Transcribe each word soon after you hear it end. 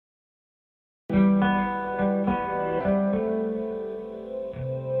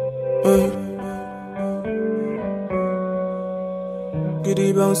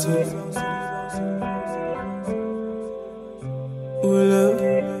Giddy bouncing.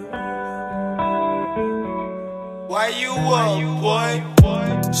 Why you up, boy?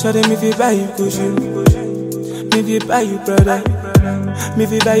 Shawty me fi buy you cushion, me fi buy you Prada, me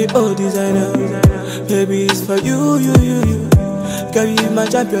fi buy you all designer. Baby it's for you. Girl you my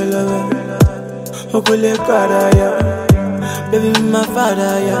champion lover. Hopefully Prada, yeah. Baby my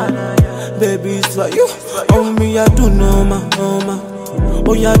father, yeah. Baby it's for you. Oh me I do no ma.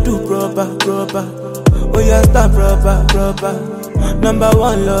 Oh yeah do proper. Oh yeah stand proper. Number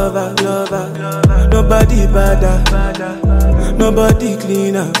one lover. Nobody better. Nobody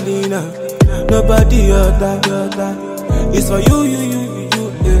cleaner. Nobody other. It's for you,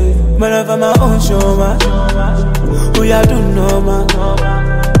 yeah. Man, I my own show, man. Oh yeah do no man.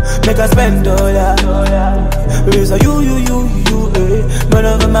 Make us spend all that. It's for you, yeah. Man, I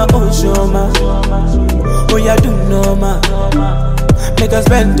my own show, man. Oh yeah do no man. Make us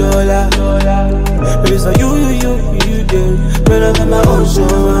spend all that. It's for you, yeah. Man, I my own show,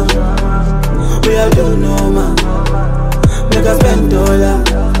 man. Oh yeah do no man. Make us spend all that.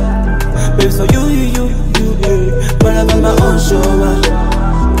 It's for you, yeah. Man, I my own show, man.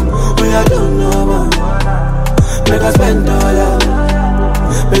 Oh yeah do no man. Make us spend all that.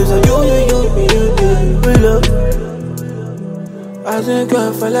 It's for you, we love. I think I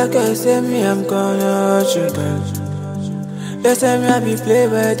feel like I say me, I'm gonna shoot them. They say me I be play,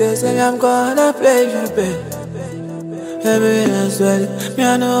 but they say me I'm gonna play you, babe. Every as well, me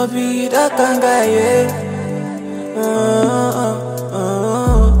I know be that kind of guy, yeah.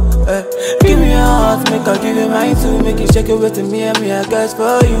 Give me your heart, make I give you mine too. Make it shake it with me and me I guess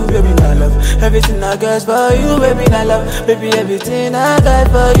for you, baby, I love everything I guess for you, baby, I love, baby, everything I got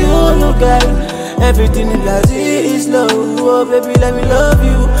for you, look at it. Everything in life is low, oh baby, let me love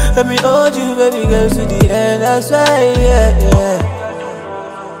you, let me hold you, baby, girl, to the end, that's right, yeah.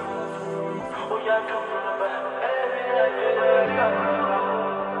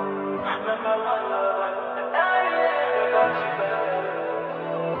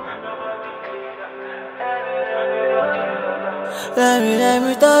 Let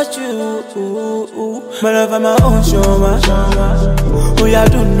me touch you. Man, I find my own show, man. Oh yeah,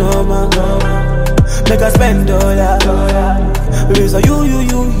 do no man. Make us spend all that. It's for you,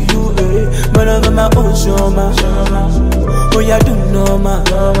 man, I find my own show, man. Oh yeah, do no man.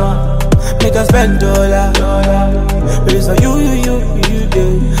 Make us spend all that. It's for you,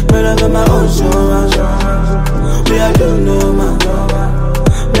 man, I find my own show, man. Oh yeah, do no man.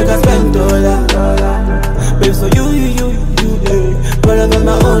 Make us spend all that. It's for you, but I got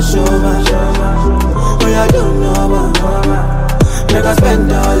my own show, man. Oh yeah, I don't know, man. Make I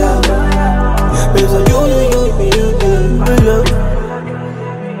spend all that. It's for you, love.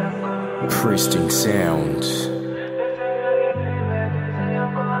 Pristine sound.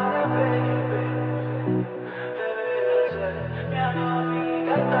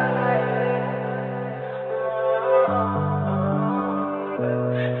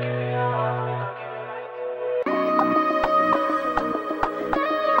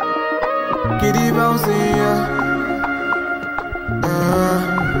 Giddy bouncing, yeah.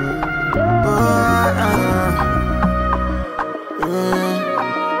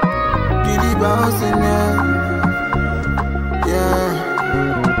 Giddy bouncing, yeah.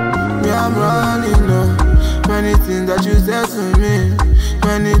 Me, I'm running, no. Many things that you said to me,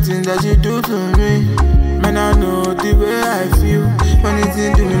 many things that you do to me. Man, I know the way I feel. Many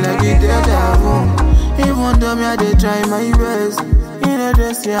things do me like a deja vu. Even though me, I dey try my best. You know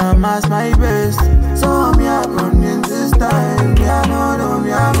just say I'm at my best. So me I'm running this time. Me I know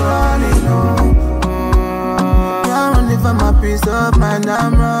me I'm running no. Me I'm running for my peace of mind.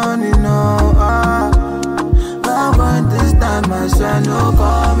 I'm running no. I'm going this time. I swear no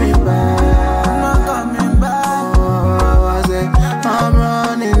coming back. I'm not coming back. I say I'm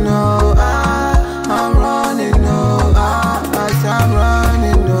running no. I'm running no. I say I'm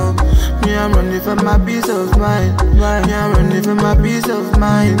running no. Me I'm running for my peace of mind. Me I'm running for my peace of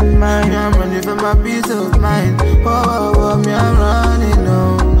mind. Me I'm running for my peace of mind. Oh, me I'm running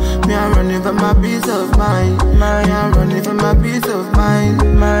no. Me I'm running for my peace of mind. Me I'm running for my peace of mind.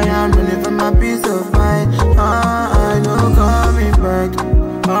 Me I'm running for my peace of mind. I know coming back.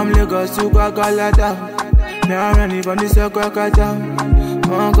 I'm Lagos to Kwakwalata. Me I'm running from this Kwakwalata.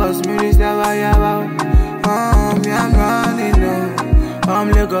 Cause me this Yaba. Me I'm running no.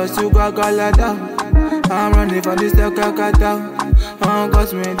 I'm Lagos to Kwakwalata. I'm running from this Kakata.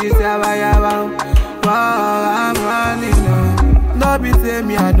 Cause me this Yaba. I'm running now. Don't be say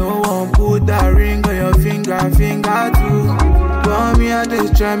me I don't want put that ring on your finger too. But me Me I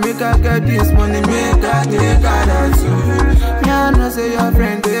just try make I get this money, make I take that too. Me I know say your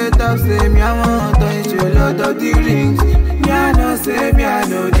friend they talk, say me I want to show lot of the rings. Me I know say me I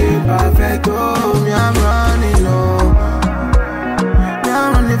know they perfect, oh me I'm running, oh. Me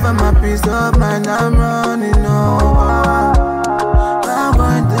I'm running for my peace of mind, I'm running, oh. I'm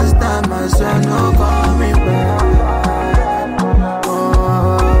going to stand my son, no call me back.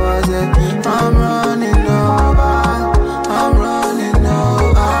 I'm running over, I'm running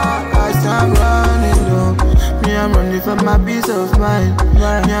over, I'm running over. Me, I'm running for my peace of mind. Me,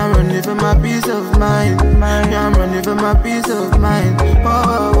 I'm running for my peace of mind. Me, I'm running for my peace of mind.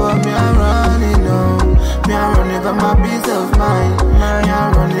 Oh, me, I'm running over. Me, I'm running for my peace of mind. Me,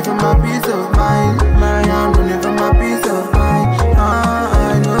 I'm running for my peace of mind. Me, I'm running for my peace of mind.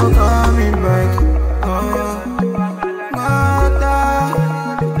 I know coming back.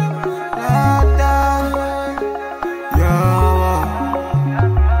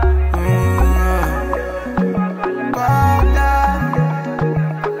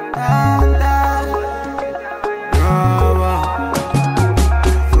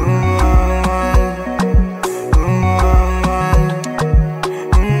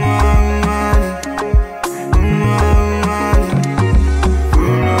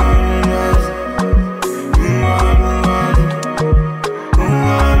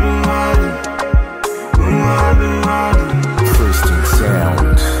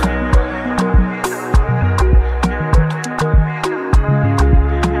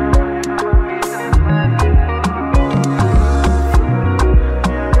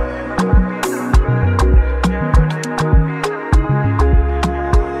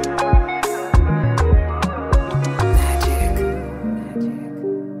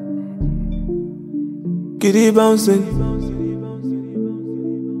 Kitty bouncing,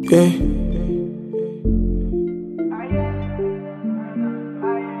 yeah.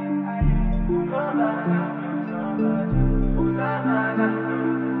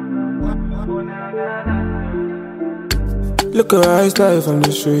 Look at I started from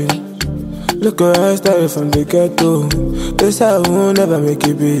the street. Look at I started from the ghetto. This I will never make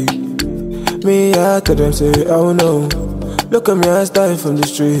it big. Me, I tell them say, oh no. Look at me, I started from the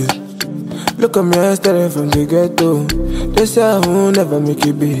street. Look at me, I started from the ghetto. They say I will never make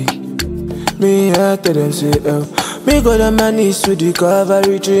it big. Me, I tell them say, oh. Me go on my knees to the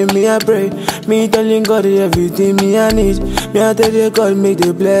Calvary tree, me I pray. Me telling God everything me I need. Me I tell the God make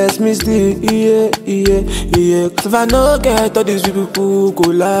they bless me still. Yeah, yeah, yeah. Cause if I no get all these people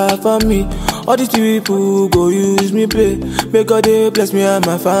go laugh at me. All these people go use me play. Make God they bless me and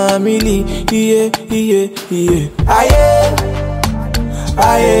my family. Yeah, yeah, yeah.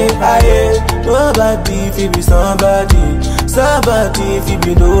 Aye, aye, nobody fi be somebody. Somebody fi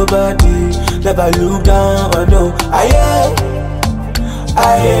be nobody. Never look down or no. Aye,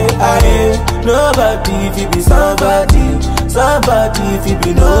 aye, aye, nobody fi be somebody. Somebody fi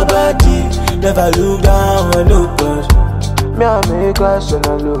be nobody. Never look down or no. Cause me I make cash on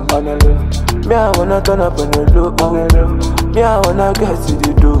a low, on a low. Me I wanna turn up on a low, on a low. Me I wanna get to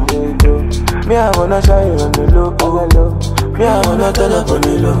the door. Me I wanna shine on the low, on a low. Me I wanna turn up on the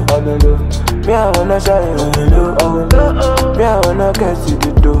low, on the low. Me I wanna shine on the low, on the low. Me I wanna get to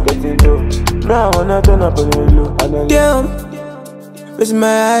the door, get the door. Me I wanna turn up on the low, on the low. Damn, wish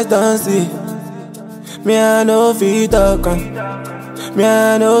my eyes don't see. Me I no feet talk on. Me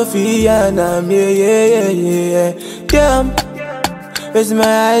I no feet and I'm yeah, yeah, yeah, yeah. Damn, wish my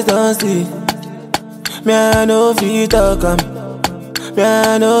eyes don't see. Me I no feet talk on. Me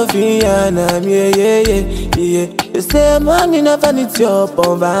I no feet and I'm yeah, yeah, yeah, yeah. They say money never vanity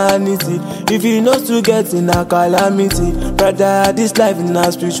upon vanity. If you know to get in a calamity, brother, this life in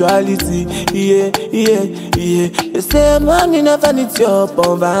a spirituality. Yeah, yeah, yeah. They say money never vanity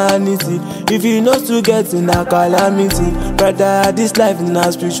upon vanity. If you know to get in a calamity, brother, this life in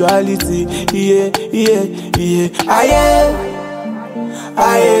a spirituality. Yeah, yeah, yeah. Aye.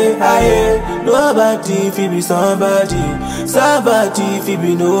 Aye, aye, nobody fi be somebody. Somebody fi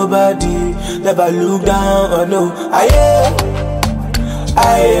be nobody. Never look down or no. Aye,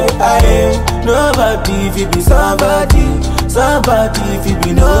 aye, aye, nobody fi be somebody. Somebody fi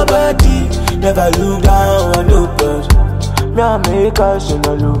be nobody. Never look down or no. Cause me I make cash on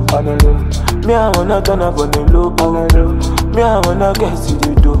the low, on the low. Me I wanna turn up on the low, on the low. Me I wanna get to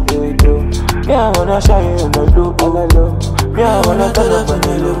the door. Me I wanna shine on the low, on the low. Me I wanna turn up on the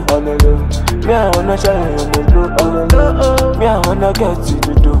low, on the low. Me I wanna shine on the low, on the low. Me I wanna get to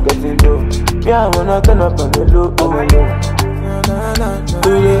the door, get the door. Me I wanna turn up on the low, on the low.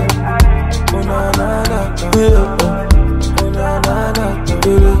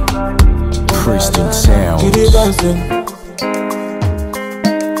 Christian sound. Keep it dancing.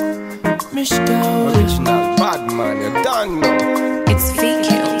 Original bad man, you don't know. It's fake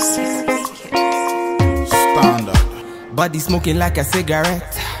kills. Standard. Body smoking like a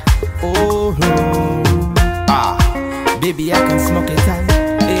cigarette. Oh, baby, I can smoke it all.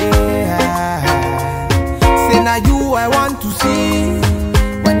 Yeah. Say now you I want to see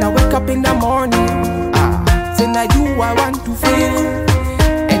when I wake up in the morning. Say now you I want to feel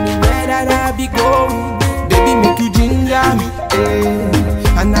anywhere that I be going. Baby, make you ginger me,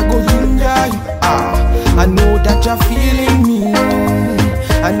 and I go ginger you. I know that you're feeling me,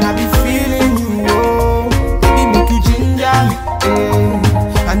 and I be feeling you. Oh, baby, make you ginger me,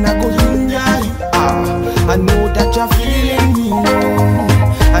 and I go ginger you. I know that you're feeling me,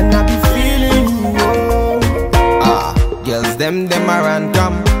 and I be feeling you. Girls, them around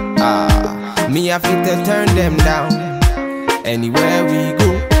come. Me I fit to turn them down. Anywhere we go,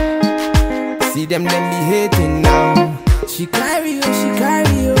 see them be hating now. She carry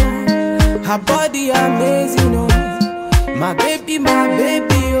you, her body amazing, oh. My baby, oh.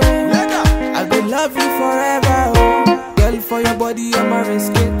 I will love you forever, oh. Girl, for your body, I'ma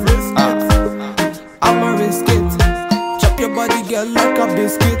risk it. I'ma risk it. Chop your body, girl, like a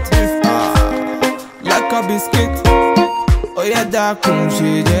biscuit. Like a biscuit. Oh yeah, dark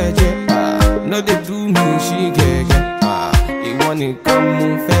she jeje. No they do me, she get. You wanna come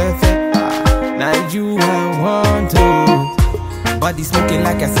move fair. Now you I want to. Body smoking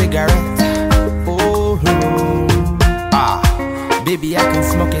like a cigarette. Oh, baby, I can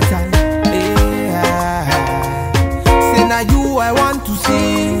smoke it all. Yeah. Say now you I want to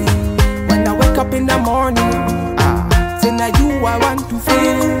see when I wake up in the morning. Say now you I want to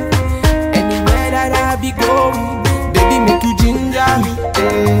feel anywhere that I be going. Baby, make you ginger me,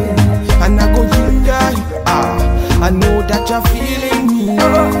 and I go ginger you. I know that you're feeling me,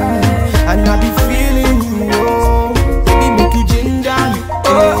 and I be feeling you. Oh, baby, make you ginger me,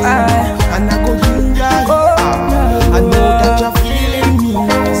 and I go ginger you. I know that you're feeling me,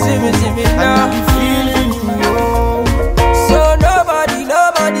 and I be feeling you. So nobody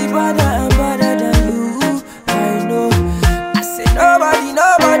better than you. I know. I say nobody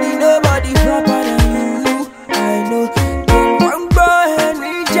proper than you. I know. Girl, one boy and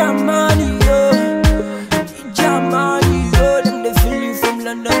me Germany, yo. Them they feel you from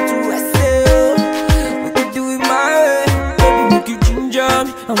London to SA. We could do it my way. Baby, make you ginger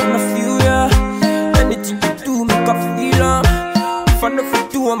me. I wanna feel ya. Anything you do, make I feel am. If I know if you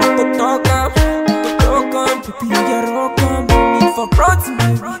do, I'ma go talk am. Baby, you get rock am. Need for protein,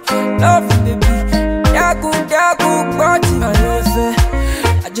 baby. Love you, baby. Dagu, party. I know, say,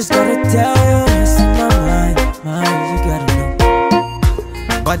 I just gotta tell you, it's in my mind, you gotta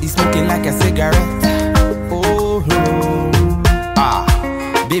know. Body smoking like a cigarette. Oh,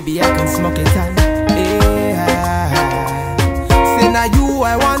 baby, I can smoke it all. Yeah. Say now you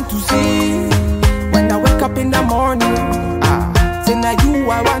I want to see when I wake up in the morning. Say now you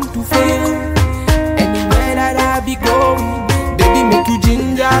I want to feel anywhere that I be going. Baby, make you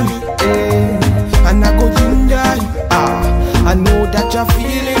ginger me, and I go ginger you. I know that you're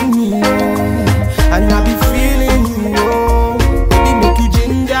feeling me, and I be feeling you. Oh, baby, make you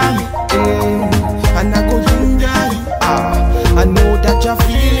ginger me, and I go ginger you. I know that you're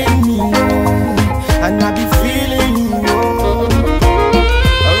feeling me, and I be feeling you.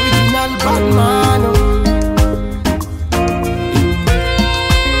 Original bad man.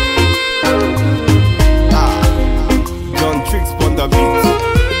 John Tricks on the beat.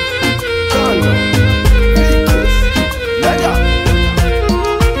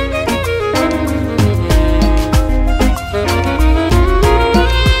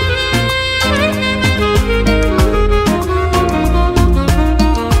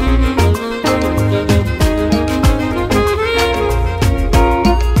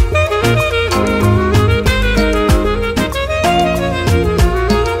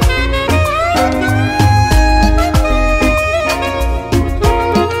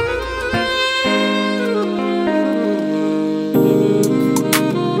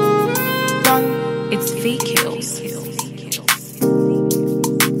 It's fake kills.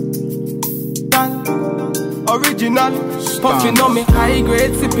 Original, puffing on me high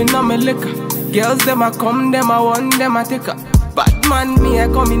grade, sipping on me liquor. Girls them a come, them a want, them a take her. Bad man, me a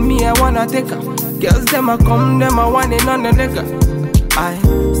come in, me a wanna take her. Girls them a come, them a want it on the nigga. I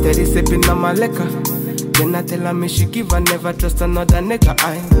steady sipping on my liquor. Then I tell her me she give her, never trust another nigga.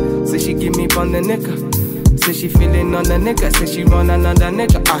 I say she give me on the nigga. Say she feeling on the nigga, say she want another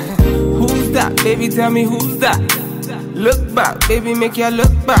nigga. Who's that? Baby, tell me who's that? Look back, baby, make you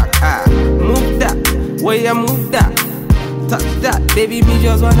look back. Move that, where you move that. Touch that, baby, me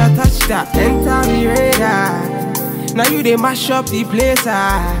just wanna touch that. Enter me radar. Now you they mash up the place.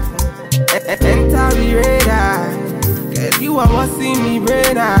 Enter the radar. Girl, you are what's in me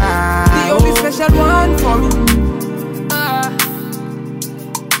brain. The only special one for me.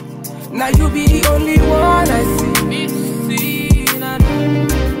 Now you be the only one I see.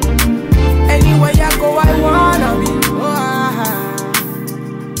 Anywhere I go, I wanna be.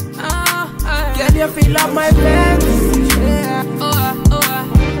 Girl, you fill up my fantasy.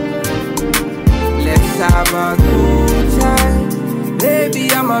 Let's have a good time. Baby,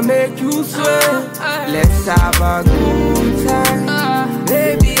 I'ma make you sweat. Let's have a good time.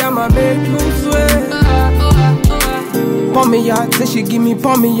 Baby, I'ma make you sweat. Pour me ya, say she give me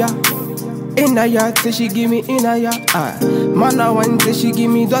pour me ya. In a yard, say she give me in a yard. Man a wine, say she give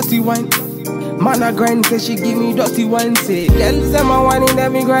me dirty wine. Man a grind, say she give me dirty wine. Say, girl, say my whining,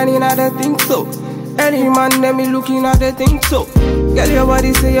 let me grinding, I don't think so. Any man, let me looking at the thing so. Girl, your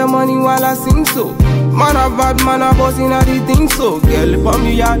body say your money while I sing so. Man a bad, man a bossing at the thing so. Girl, pour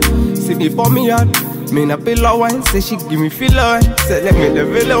me yard, say me pour me yard. Me na pillow wine, say she give me filler wine. Say let me the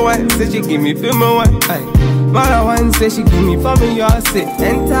villa wine, say she give me film wine. Man a wine, say she give me for me yard. Say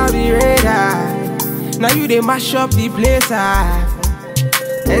enter the radar. Now you they mash up the place.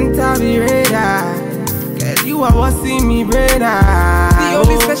 Enter the radar. Girl, you are what's in me brain. The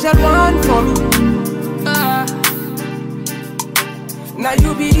only special one for me. Now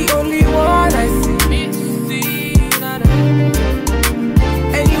you be the only one I see.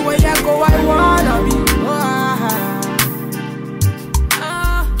 Anywhere I go, I wanna be.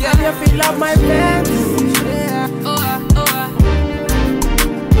 Girl, you fill up my fantasy.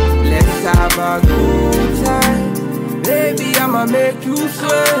 Let's have a good time. Baby, I'ma make you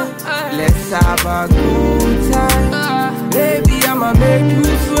sweat. Let's have a good time. Baby, I'ma make you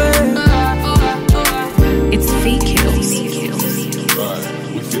sweat. It's fake kills. Right,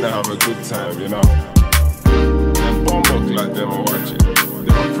 we finna have a good time, you know. Them bomb like them are watching.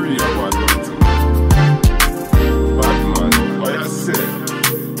 They are pretty about it. Bad man, what I said.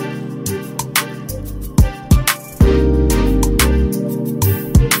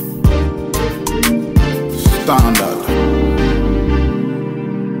 Standard.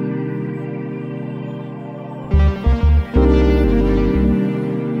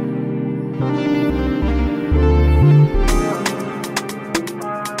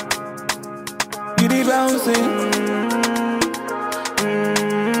 You be bouncing.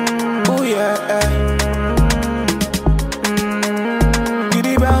 Oh yeah. You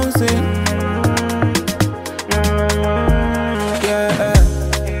be bouncing. Yeah.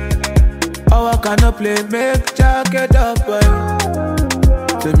 Oh, I cannot play, make jacket up, boy.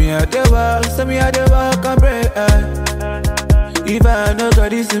 Tell me how they walk and pray. If I no got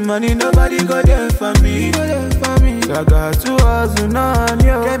this money, nobody go there for me. So I got to hustle on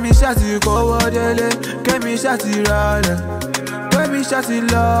you. Get me shotty cover, get me shotty ride. Get me shotty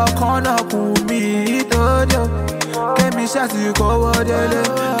lock on up with me, told you. Get me shotty cover,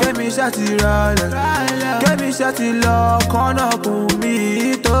 get me shotty ride. Get me shotty lock on up with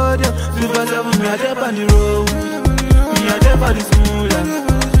me, told you. Because of me, I dip on the road. Me, I dip on the smooth.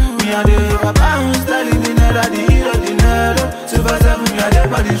 Me a dey for bounce, telling the net the hero, the net. Super 7, me a dey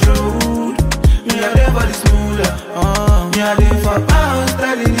for the road. Me a dey for the smoother. Me a dey for bounce,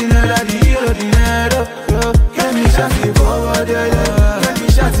 telling the net the hero, the net. Get me shotty forward, get me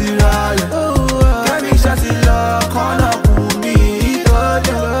shotty rally. Get me shotty lock on up with me,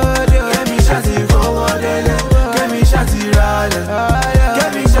 get me shotty forward, get me shotty rally. Get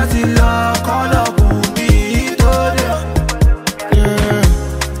me shotty lock on up with me,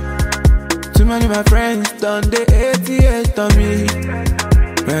 Too many my friends done the 88 on me.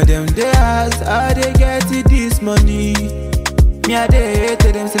 When them they ask how they get this money. Me a dey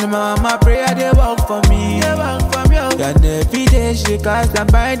hate them, say mama pray they walk for me. And every day she cast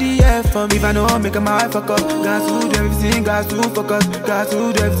and buy the air for me. If I know make my wife fuck up, got to do everything, got to focus, got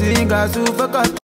to do everything, got to focus.